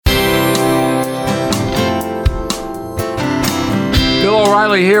Bill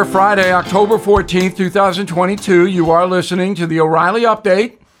O'Reilly here, Friday, October 14th, 2022. You are listening to the O'Reilly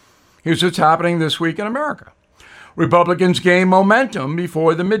Update. Here's what's happening this week in America. Republicans gain momentum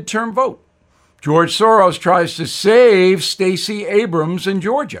before the midterm vote. George Soros tries to save Stacey Abrams in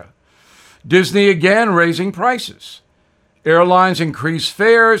Georgia. Disney again raising prices. Airlines increase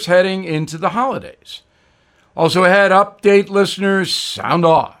fares heading into the holidays. Also ahead, update listeners, sound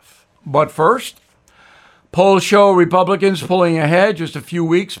off. But first, polls show Republicans pulling ahead just a few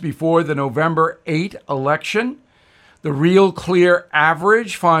weeks before the November 8 election. The Real Clear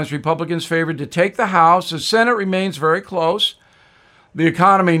average finds Republicans favored to take the House. The Senate remains very close. The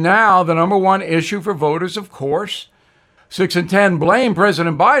economy now, the number one issue for voters, of course. 6 in 10 blame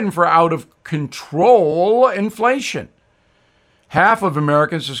President Biden for out-of-control inflation. Half of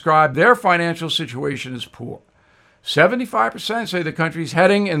Americans describe their financial situation as poor. 75% say the country's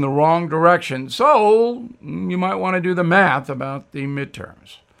heading in the wrong direction. So you might want to do the math about the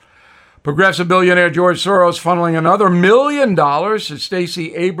midterms. Progressive billionaire George Soros funneling another $1 million to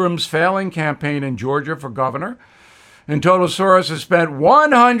Stacey Abrams' failing campaign in Georgia for governor. In total, Soros has spent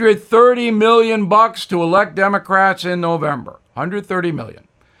 $130 million to elect Democrats in November. $130 million.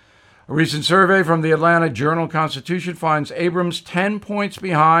 A recent survey from the Atlanta Journal-Constitution finds Abrams 10 points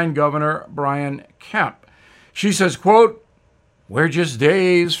behind Governor Brian Kemp. She says, quote, "We're just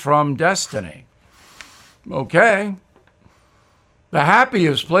days from destiny." Okay. The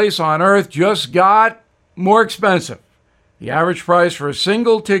happiest place on earth just got more expensive. The average price for a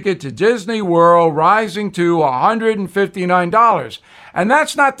single ticket to Disney World rising to $159. And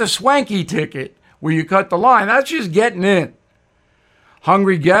that's not the swanky ticket where you cut the line. That's just getting in.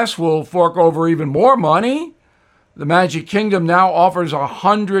 Hungry guests will fork over even more money. The Magic Kingdom now offers a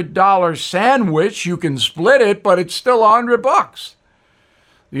 $100 sandwich. You can split it, but it's still $100.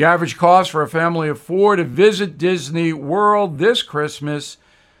 The average cost for a family of 4 to visit Disney World this Christmas,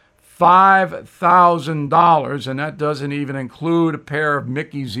 $5,000, and that doesn't even include a pair of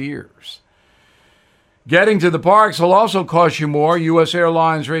Mickey's ears. Getting to the parks will also cost you more. U.S.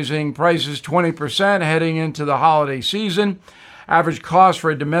 Airlines raising prices 20% heading into the holiday season. Average cost for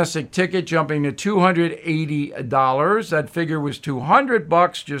a domestic ticket jumping to $280. That figure was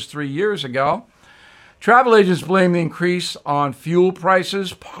 $200 just 3 years ago. Travel agents blame the increase on fuel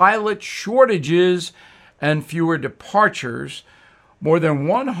prices, pilot shortages, and fewer departures. More than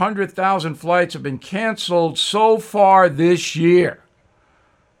 100,000 flights have been canceled so far this year.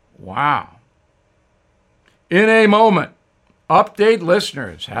 Wow. In a moment, update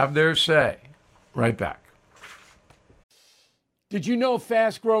listeners have their say. Right back. Did you know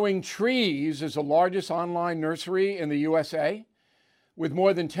Fast Growing Trees is the largest online nursery in the USA? With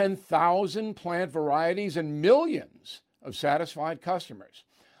more than 10,000 plant varieties and millions of satisfied customers.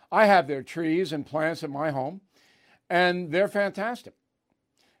 I have their trees and plants at my home, and they're fantastic.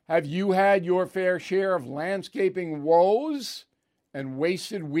 Have you had your fair share of landscaping woes and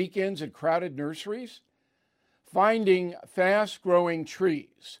wasted weekends at crowded nurseries? Finding Fast Growing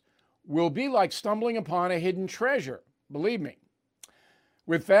Trees will be like stumbling upon a hidden treasure, believe me.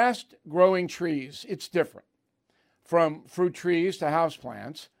 With Fast Growing Trees, it's different. From fruit trees to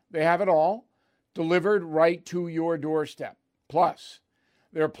houseplants, they have it all delivered right to your doorstep. Plus,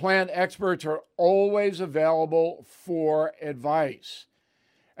 their plant experts are always available for advice.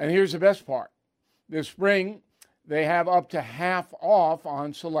 And here's the best part. This spring, they have up to half off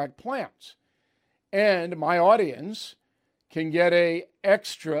on select plants. And my audience can get an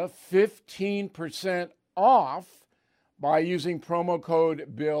extra 15% off by using promo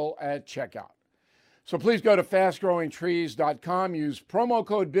code BILL at checkout. So please go to fastgrowingtrees.com. Use promo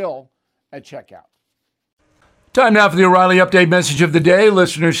code BILL at checkout. Time now for the O'Reilly Update message of the day.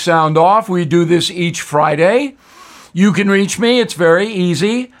 Listeners, sound off. We do this each Friday. You can reach me. It's very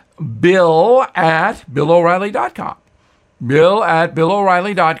easy. Bill at BillO'Reilly.com. Bill at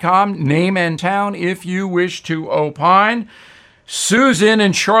BillO'Reilly.com. Name and town if you wish to opine. Susan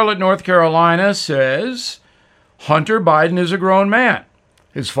in Charlotte, North Carolina says, Hunter Biden is a grown man.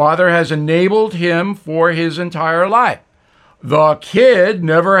 His father has enabled him for his entire life. The kid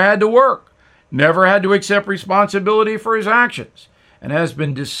never had to work, never had to accept responsibility for his actions, and has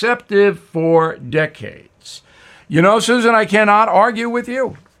been deceptive for decades. You know, Susan, I cannot argue with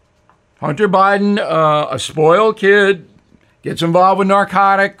you. Hunter Biden, a spoiled kid, gets involved with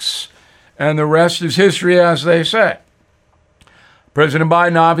narcotics, and the rest is history, as they say. President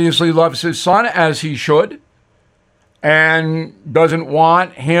Biden obviously loves his son, as he should, and doesn't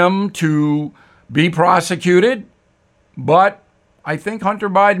want him to be prosecuted. But I think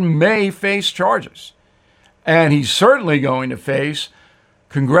Hunter Biden may face charges. And he's certainly going to face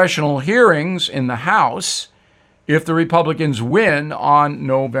congressional hearings in the House if the Republicans win on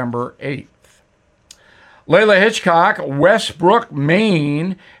November 8th. Layla Hitchcock, Westbrook,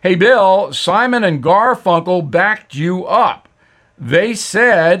 Maine. Hey, Bill, Simon and Garfunkel backed you up. They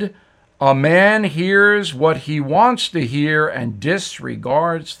said a man hears what he wants to hear and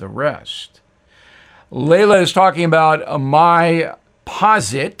disregards the rest. Layla is talking about my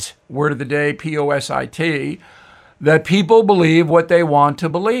posit, word of the day, P-O-S-I-T, that people believe what they want to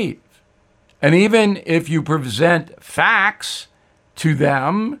believe. And even if you present facts to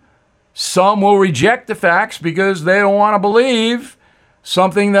them, some will reject the facts because they don't want to believe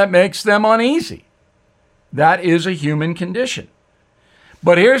something that makes them uneasy. That is a human condition.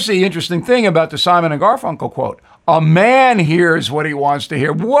 But here's the interesting thing about the Simon and Garfunkel quote. A man hears what he wants to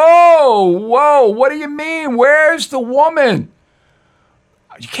hear. Whoa, what do you mean? Where's the woman?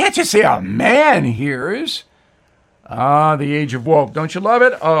 You can't just say a man hears. The age of woke. Don't you love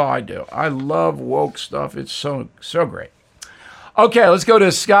it? Oh, I do. I love woke stuff. It's so great. Okay, let's go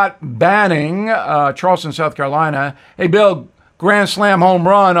to Scott Banning, Charleston, South Carolina. Hey, Bill, grand slam home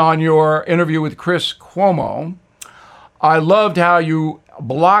run on your interview with Chris Cuomo. I loved how you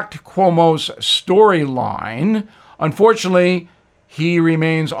blocked Cuomo's storyline. Unfortunately, he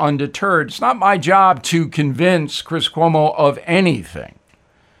remains undeterred. It's not my job to convince Chris Cuomo of anything,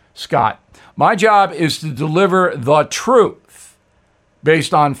 Scott. My job is to deliver the truth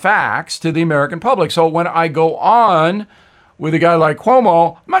based on facts to the American public. So when I go on with a guy like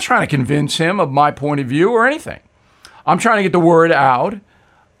Cuomo, I'm not trying to convince him of my point of view or anything. I'm trying to get the word out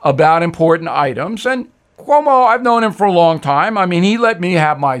about important items. And Cuomo, I've known him for a long time. I mean, he let me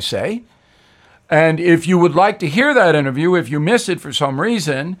have my say. And if you would like to hear that interview, if you missed it for some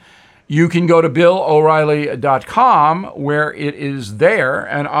reason, you can go to BillO'Reilly.com where it is there.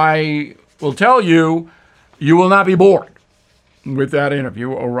 And I will tell you, you will not be bored with that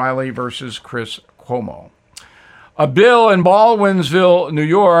interview, O'Reilly versus Chris Cuomo. Bill in Baldwinsville, New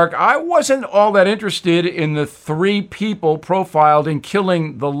York. I wasn't all that interested in the 3 people profiled in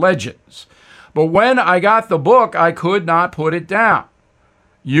Killing the Legends. But when I got the book, I could not put it down.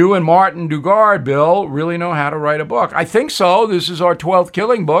 You and Martin Dugard, Bill, really know how to write a book. I think so. This is our 12th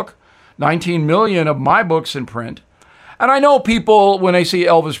Killing book, 19 million of my books in print. And I know people, when they see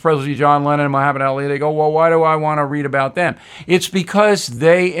Elvis Presley, John Lennon, and Muhammad Ali, they go, well, why do I want to read about them? It's because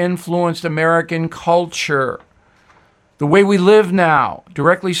they influenced American culture. The way we live now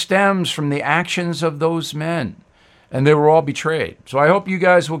directly stems from the actions of those men, and they were all betrayed. So I hope you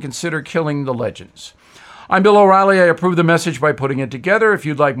guys will consider Killing the Legends. I'm Bill O'Reilly. I approve the message by putting it together. If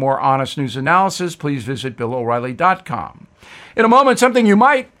you'd like more honest news analysis, please visit BillO'Reilly.com. In a moment, something you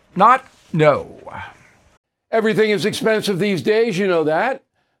might not know. Everything is expensive these days, you know that.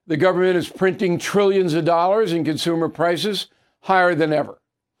 The government is printing trillions of dollars and consumer prices higher than ever.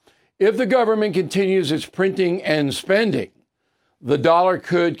 If the government continues its printing and spending, the dollar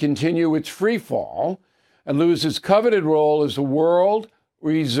could continue its free fall and lose its coveted role as the world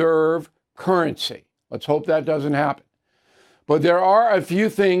reserve currency. Let's hope that doesn't happen. But there are a few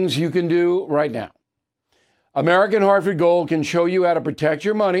things you can do right now. American Hartford Gold can show you how to protect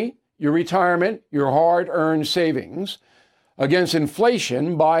your money, your retirement, your hard-earned savings against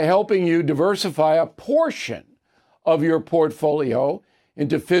inflation by helping you diversify a portion of your portfolio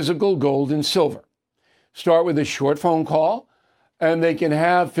into physical gold and silver. Start with a short phone call, and they can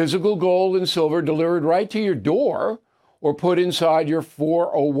have physical gold and silver delivered right to your door or put inside your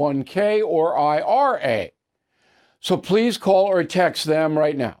 401k or IRA. So please call or text them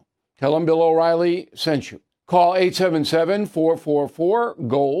right now. Tell them Bill O'Reilly sent you. Call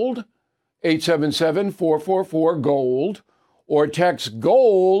 877-444-GOLD, 877-444-GOLD, or text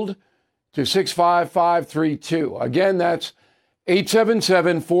GOLD to 65532. Again, that's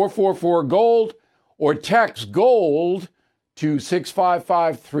 877-444-GOLD, or text GOLD to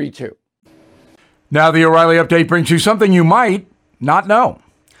 65532. Now the O'Reilly Update brings you something you might not know.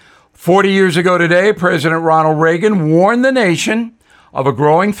 40 years ago today, President Ronald Reagan warned the nation of a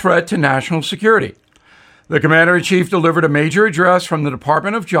growing threat to national security. The Commander-in-Chief delivered a major address from the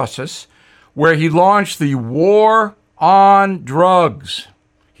Department of Justice where he launched the War on Drugs.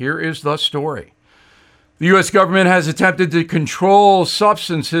 Here is the story. The U.S. government has attempted to control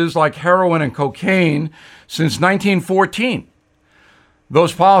substances like heroin and cocaine since 1914.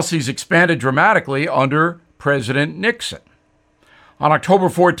 Those policies expanded dramatically under President Nixon. On October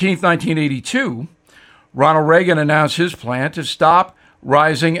 14, 1982, Ronald Reagan announced his plan to stop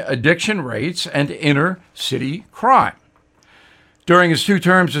rising addiction rates and inner-city crime. During his 2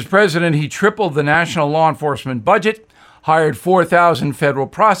 terms as president, he tripled the national law enforcement budget, hired 4,000 federal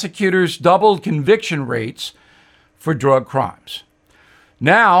prosecutors, doubled conviction rates for drug crimes.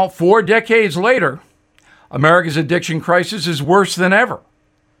 Now, 4 decades later, America's addiction crisis is worse than ever.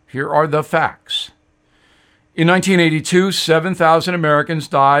 Here are the facts. In 1982, 7,000 Americans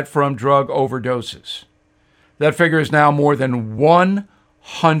died from drug overdoses. That figure is now more than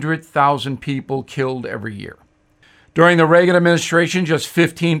 100,000 people killed every year. During the Reagan administration, just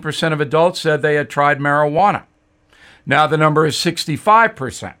 15% of adults said they had tried marijuana. Now the number is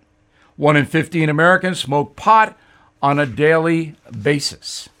 65%. 1 in 15 Americans smoke pot on a daily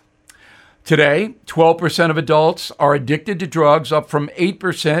basis. Today, 12% of adults are addicted to drugs, up from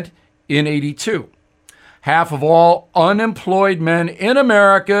 8% in 82. Half of all unemployed men in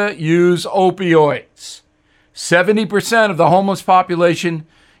America use opioids. 70% of the homeless population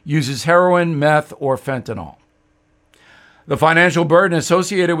uses heroin, meth, or fentanyl. The financial burden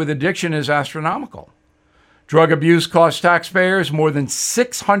associated with addiction is astronomical. Drug abuse costs taxpayers more than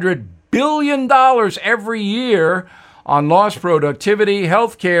 $600 billion every year on lost productivity,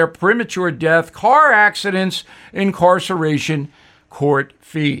 health care, premature death, car accidents, incarceration, court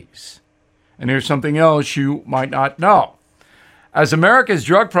fees. And here's something else you might not know. As America's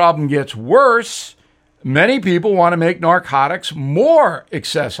drug problem gets worse, many people want to make narcotics more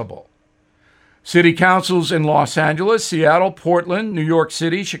accessible. City councils in Los Angeles, Seattle, Portland, New York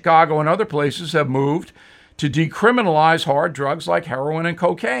City, Chicago, and other places have moved to decriminalize hard drugs like heroin and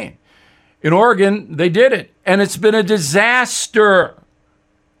cocaine. In Oregon, they did it, and it's been a disaster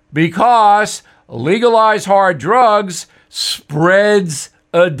because legalized hard drugs spreads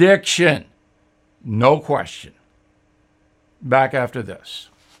addiction. No question. Back after this.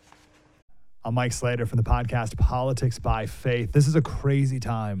 I'm Mike Slater from the podcast Politics by Faith. This is a crazy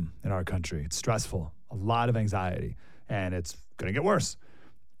time in our country. It's stressful, a lot of anxiety, and it's going to get worse.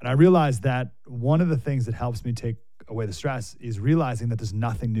 And I realized that one of the things that helps me take away the stress is realizing that there's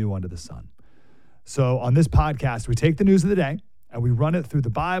nothing new under the sun. So on this podcast, we take the news of the day and we run it through the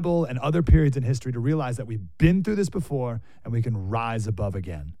Bible and other periods in history to realize that we've been through this before and we can rise above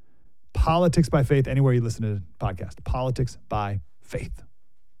again. Politics by Faith, anywhere you listen to the podcast. Politics by Faith.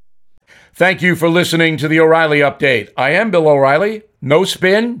 Thank you for listening to the O'Reilly Update. I am Bill O'Reilly. No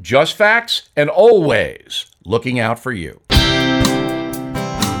spin, just facts, and always looking out for you.